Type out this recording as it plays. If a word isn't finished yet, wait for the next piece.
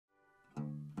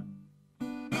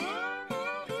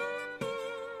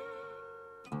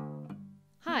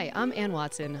Hi, I'm Ann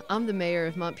Watson. I'm the mayor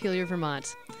of Montpelier,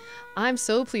 Vermont. I'm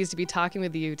so pleased to be talking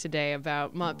with you today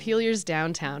about Montpelier's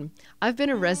downtown. I've been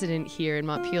a resident here in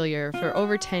Montpelier for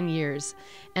over 10 years,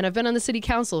 and I've been on the city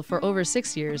council for over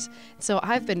 6 years. So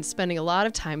I've been spending a lot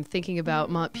of time thinking about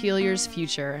Montpelier's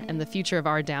future and the future of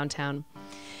our downtown.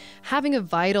 Having a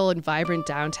vital and vibrant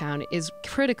downtown is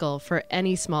critical for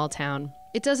any small town.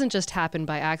 It doesn't just happen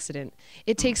by accident.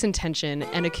 It takes intention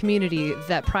and a community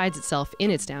that prides itself in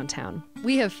its downtown.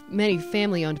 We have many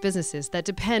family-owned businesses that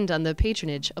depend on the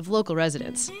patronage of local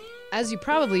residents. As you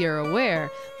probably are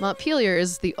aware, Montpelier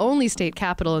is the only state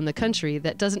capital in the country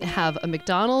that doesn't have a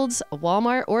McDonald's, a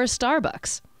Walmart, or a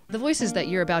Starbucks. The voices that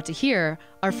you're about to hear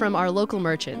are from our local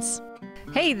merchants.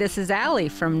 Hey, this is Allie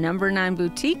from Number 9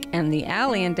 Boutique and the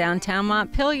Alley in downtown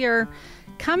Montpelier.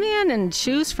 Come in and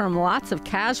choose from lots of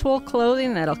casual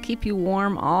clothing that'll keep you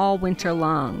warm all winter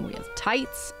long. We have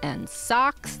tights and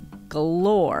socks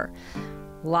galore.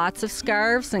 Lots of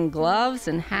scarves and gloves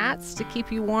and hats to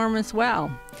keep you warm as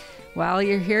well. While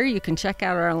you're here, you can check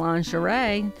out our lingerie.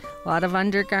 A lot of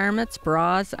undergarments,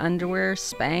 bras, underwear,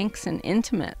 Spanx, and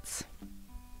intimates.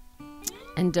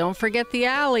 And don't forget the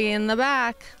alley in the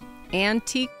back.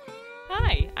 Antique.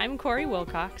 Hi, I'm Corey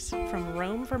Wilcox from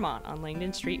Rome, Vermont on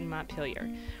Langdon Street in Montpelier.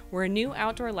 We're a new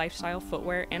outdoor lifestyle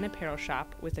footwear and apparel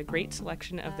shop with a great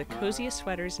selection of the coziest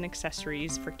sweaters and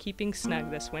accessories for keeping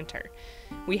snug this winter.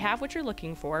 We have what you're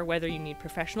looking for, whether you need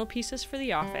professional pieces for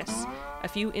the office, a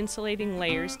few insulating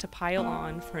layers to pile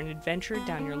on for an adventure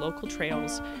down your local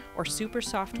trails, or super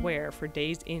soft wear for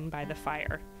days in by the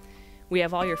fire. We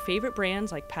have all your favorite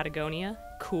brands like Patagonia,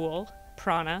 Cool,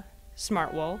 Prana,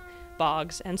 Smartwool,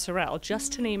 Boggs, and Sorel,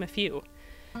 just to name a few.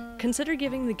 Consider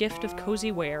giving the gift of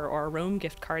cozy wear or a Rome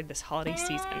gift card this holiday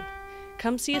season.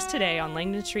 Come see us today on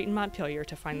Langdon Street in Montpelier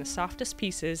to find the softest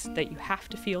pieces that you have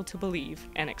to feel to believe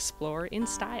and explore in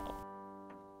style.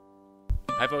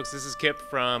 Hi folks, this is Kip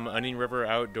from Onion River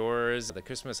Outdoors. The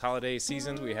Christmas holiday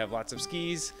season, we have lots of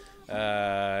skis,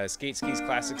 skate skis,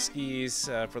 classic skis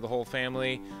for the whole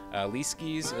family, lease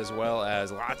skis, as well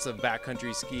as lots of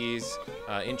backcountry skis,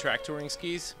 in-track touring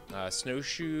skis,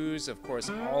 snowshoes, of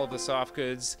course all of the soft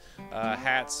goods,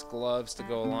 hats, gloves to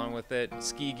go along with it,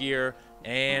 ski gear,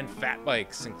 and fat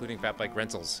bikes, including fat bike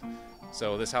rentals.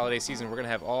 So this holiday season we're going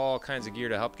to have all kinds of gear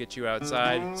to help get you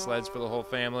outside, sleds for the whole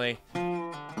family.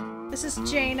 This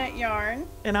is Jane at Yarn.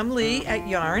 And I'm Lee at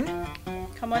Yarn.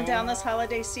 Come on down this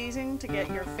holiday season to get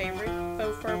your favorite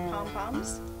faux fur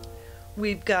pom-poms.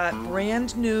 We've got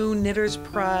brand new Knitter's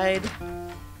Pride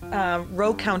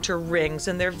row counter rings,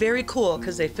 and they're very cool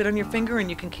because they fit on your finger and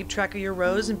you can keep track of your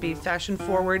rows and be fashion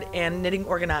forward and knitting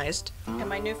organized. And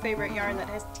my new favorite yarn that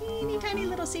has teeny tiny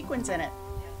little sequins in it,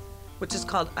 which is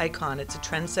called Icon. It's a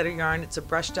trendsetter yarn. It's a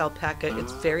brushed alpaca.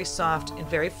 It's very soft and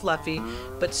very fluffy,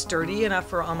 but sturdy enough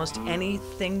for almost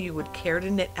anything you would care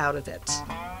to knit out of it.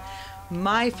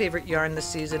 My favorite yarn this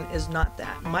season is not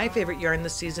that. My favorite yarn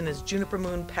this season is Juniper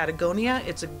Moon Patagonia.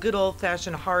 It's a good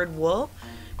old-fashioned hard wool,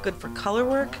 good for color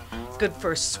work, good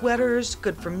for sweaters,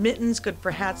 good for mittens, good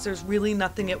for hats. There's really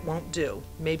nothing it won't do.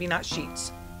 Maybe not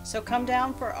sheets. So come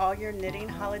down for all your knitting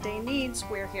holiday needs.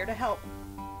 We're here to help.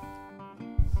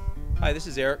 Hi, this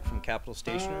is Eric from Capital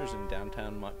Stationers in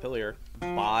downtown Montpelier.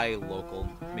 Buy local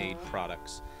made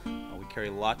products. We carry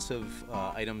lots of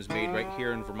items made right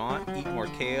here in Vermont. Eat More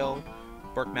Kale,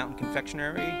 Burke Mountain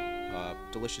Confectionery,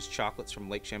 delicious chocolates from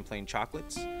Lake Champlain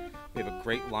Chocolates. We have a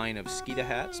great line of Skeeta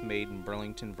hats made in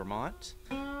Burlington, Vermont.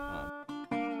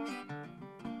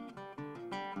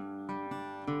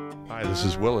 Hi, this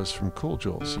is Willis from Cool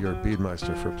Jewels, your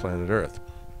beadmeister for planet Earth.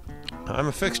 I'm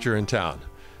a fixture in town.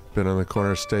 Been on the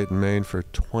corner of State and Main for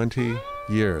 20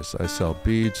 years. I sell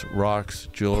beads, rocks,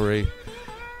 jewelry.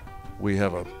 We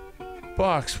have a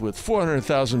box with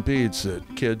 400,000 beads that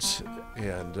kids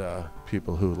and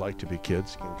people who like to be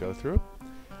kids can go through.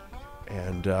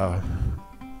 And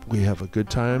we have a good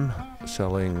time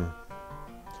selling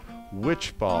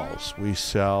witch balls. We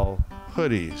sell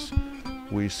hoodies.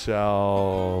 We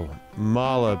sell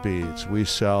mala beads. We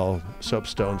sell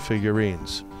soapstone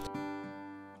figurines.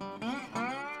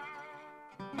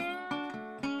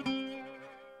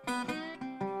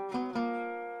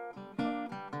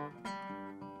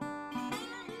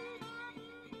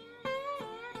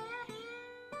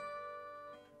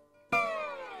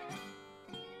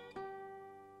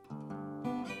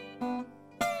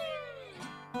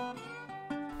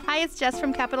 Hi, it's Jess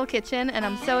from Capital Kitchen, and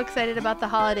I'm so excited about the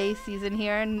holiday season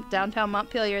here in downtown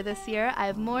Montpelier this year. I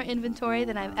have more inventory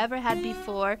than I've ever had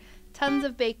before, tons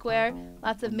of bakeware,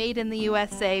 lots of made in the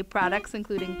USA products,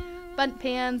 including bundt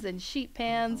pans and sheet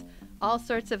pans, all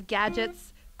sorts of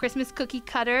gadgets, Christmas cookie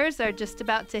cutters are just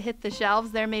about to hit the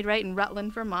shelves. They're made right in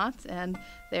Rutland, Vermont, and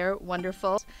they're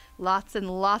wonderful. Lots and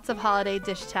lots of holiday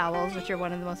dish towels, which are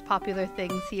one of the most popular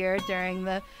things here during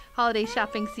the holiday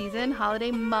shopping season.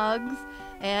 Holiday mugs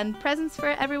and presents for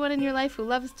everyone in your life who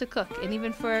loves to cook, and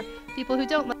even for people who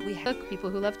don't love to cook,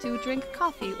 people who love to drink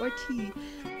coffee or tea.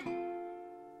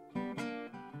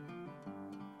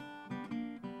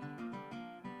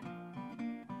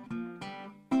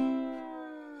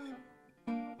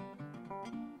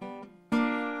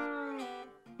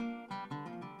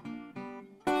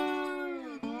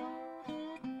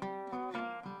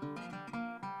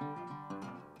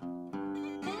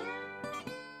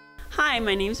 Hi,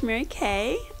 my name's Mary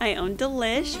Kay. I own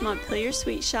Delish, Montpelier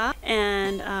Sweet Shop,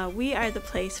 and we are the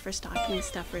place for stocking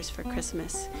stuffers for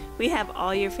Christmas. We have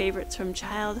all your favorites from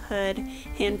childhood,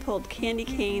 hand-pulled candy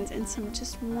canes, and some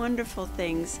just wonderful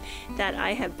things that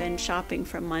I have been shopping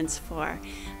for months for.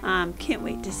 Can't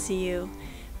wait to see you.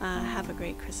 Have a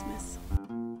great Christmas.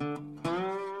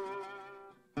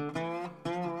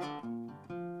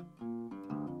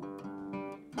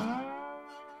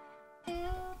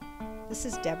 This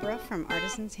is Deborah from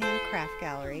Artisan's Hand Craft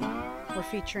Gallery. We're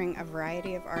featuring a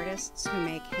variety of artists who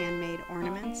make handmade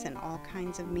ornaments in all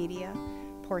kinds of media: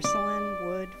 porcelain,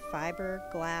 wood, fiber,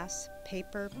 glass,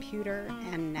 paper, pewter,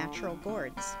 and natural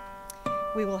gourds.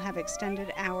 We will have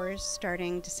extended hours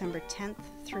starting December 10th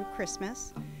through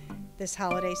Christmas. This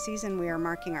holiday season we are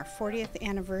marking our 40th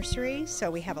anniversary, so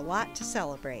we have a lot to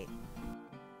celebrate.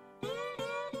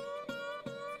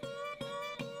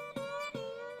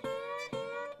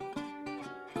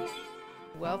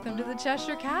 Welcome to the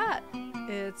Cheshire Cat.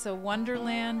 It's a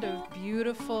wonderland of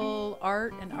beautiful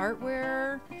art and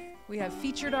artware. We have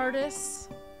featured artists.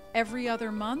 Every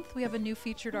other month we have a new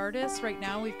featured artist. Right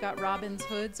now we've got Robin's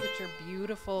hoods, which are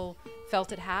beautiful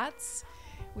felted hats.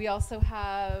 We also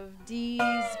have Dee's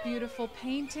beautiful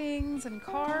paintings and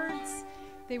cards.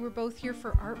 They were both here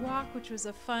for Art Walk, which was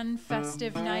a fun,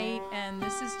 festive night, and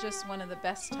this is just one of the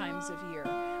best times of year.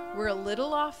 We're a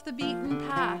little off the beaten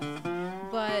path,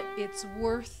 but it's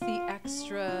worth the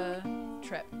extra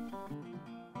trip.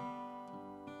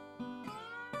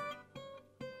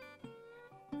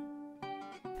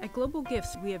 At Global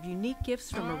Gifts, we have unique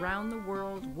gifts from around the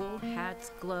world: wool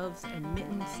hats, gloves, and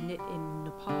mittens knit in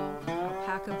Nepal,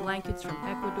 alpaca blankets from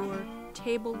Ecuador,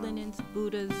 table linens,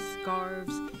 Buddhas,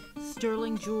 scarves,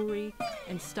 sterling jewelry,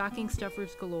 and stocking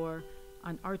stuffers galore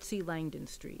on artsy Langdon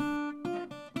Street.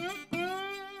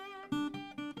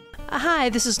 Hi,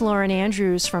 this is Lauren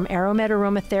Andrews from Aromed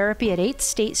Aromatherapy at 8th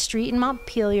State Street in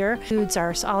Montpelier. Includes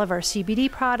all of our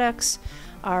CBD products,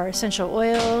 our essential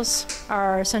oils,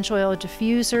 our essential oil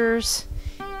diffusers,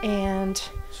 and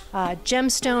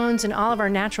gemstones, and all of our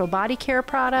natural body care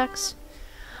products.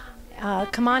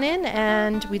 Come on in,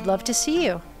 and we'd love to see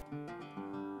you.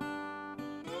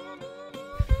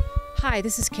 Hi,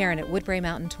 this is Karen at Woodbury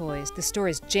Mountain Toys. The store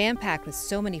is jam-packed with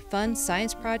so many fun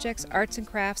science projects, arts and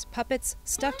crafts, puppets,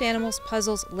 stuffed animals,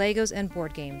 puzzles, Legos, and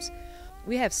board games.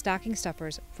 We have stocking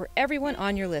stuffers for everyone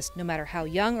on your list, no matter how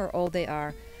young or old they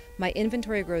are. My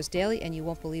inventory grows daily, and you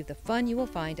won't believe the fun you will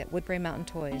find at Woodbury Mountain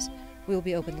Toys. We will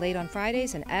be open late on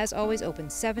Fridays, and as always,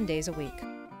 open 7 days a week.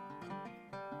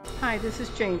 Hi, this is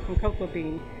Jane from Cocoa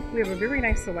Bean. We have a very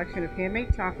nice selection of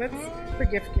handmade chocolates for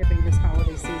gift giving this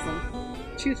holiday season.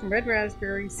 Choose from red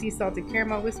raspberry, sea salted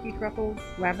caramel whiskey truffles,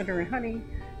 lavender and honey.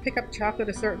 Pick up chocolate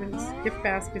assortments, gift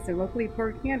baskets, and locally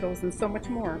poured candles, and so much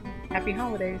more. Happy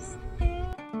holidays.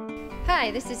 Hi,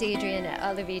 this is Adrienne at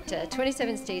Olivita,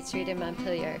 27 State Street in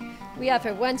Montpelier. We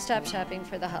offer one-stop shopping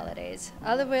for the holidays.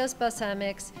 Olive oils,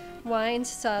 balsamics, wines,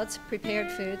 salts,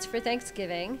 prepared foods for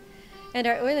Thanksgiving, and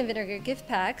our oil and vinegar gift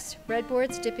packs,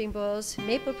 breadboards, dipping bowls,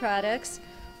 maple products,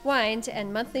 wines,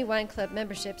 and monthly wine club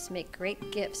memberships make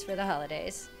great gifts for the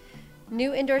holidays.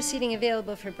 New indoor seating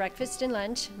available for breakfast and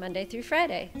lunch Monday through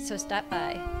Friday, so stop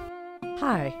by.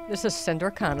 Hi, this is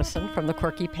Cinder Connison from The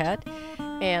Quirky Pet,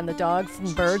 and the dogs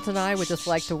and birds and I would just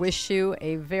like to wish you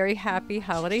a very happy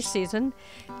holiday season.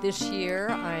 This year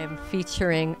I am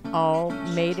featuring all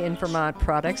made in Vermont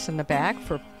products in the back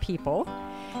for people,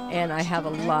 and I have a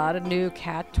lot of new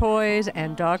cat toys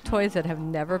and dog toys that have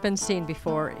never been seen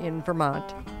before in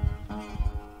Vermont.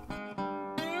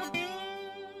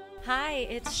 Hi,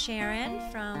 it's Sharon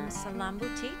from Salam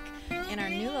Boutique in our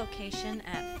new location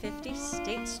at 50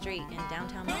 State Street in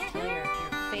downtown Montpelier.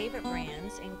 Your favorite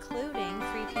brands, including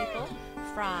Free People,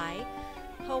 Fry,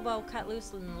 Hobo, Cut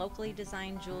Loose, and locally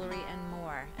designed jewelry, and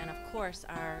more. And of course,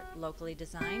 our locally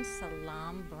designed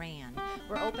Salam brand.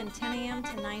 We're open 10 a.m.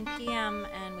 to 9 p.m.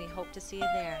 and we hope to see you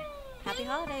there. Happy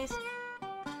holidays!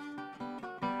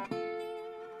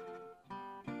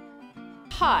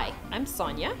 Hi, I'm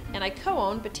Sonia, and I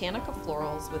co-own Botanica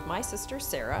Florals with my sister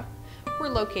Sarah. We're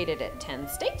located at 10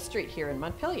 State Street here in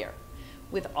Montpelier.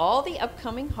 With all the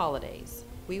upcoming holidays,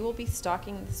 we will be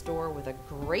stocking the store with a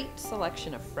great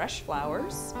selection of fresh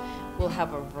flowers. We'll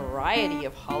have a variety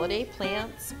of holiday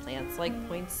plants, plants like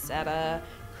poinsettia,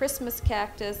 Christmas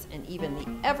cactus, and even the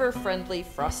ever-friendly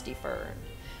frosty fern.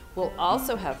 We'll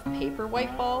also have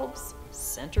paperwhite bulbs,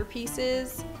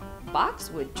 centerpieces,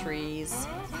 boxwood trees,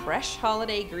 fresh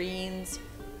holiday greens,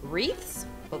 wreaths,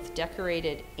 both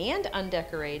decorated and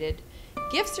undecorated,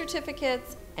 gift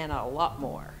certificates, and a lot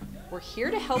more. We're here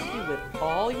to help you with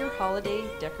all your holiday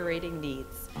decorating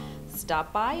needs.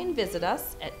 Stop by and visit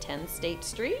us at 10 State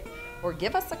Street or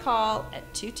give us a call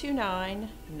at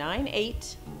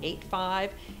 229-9885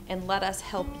 and let us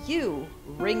help you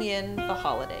ring in the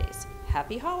holidays.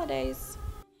 Happy holidays!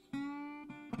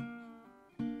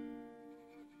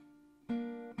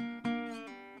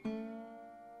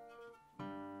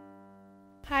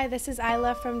 Hi, this is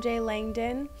Isla from J.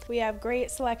 Langdon. We have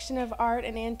great selection of art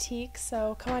and antiques,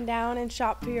 so come on down and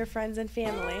shop for your friends and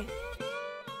family.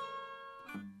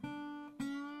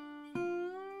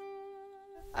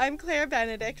 I'm Claire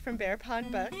Benedict from Bear Pond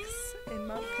Books in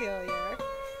Montpelier.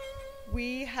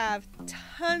 We have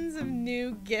tons of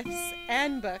new gifts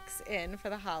and books in for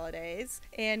the holidays,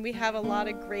 and we have a lot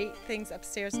of great things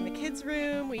upstairs in the kids'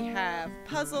 room. We have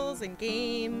puzzles and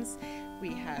games.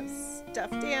 We have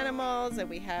stuffed animals, and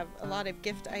we have a lot of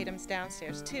gift items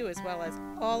downstairs too, as well as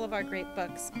all of our great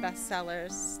books,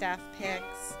 bestsellers, staff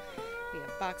picks. We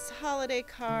have boxed holiday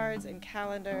cards and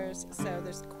calendars, so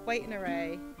there's quite an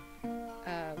array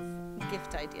of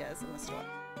gift ideas in the store.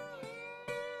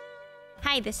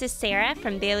 Hi, this is Sarah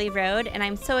from Bailey Road, and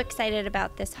I'm so excited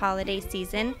about this holiday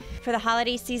season. For the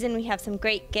holiday season, we have some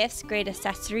great gifts, great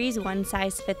accessories, one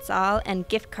size fits all, and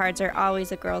gift cards are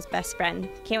always a girl's best friend.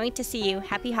 Can't wait to see you.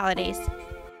 Happy holidays.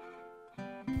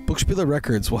 Buchspieler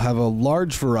Records will have a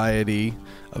large variety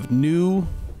of new,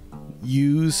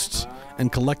 used,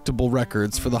 and collectible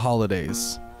records for the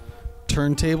holidays.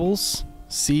 Turntables,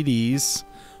 CDs,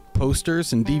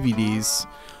 posters, and DVDs,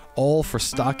 all for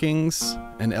stockings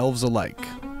and elves alike.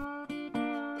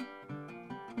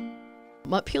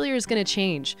 Montpelier is going to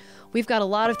change. We've got a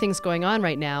lot of things going on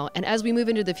right now, and as we move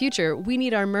into the future, we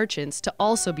need our merchants to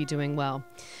also be doing well.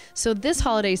 So this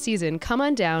holiday season, come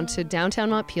on down to downtown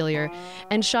Montpelier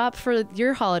and shop for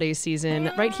your holiday season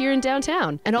right here in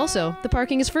downtown. And also, the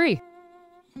parking is free.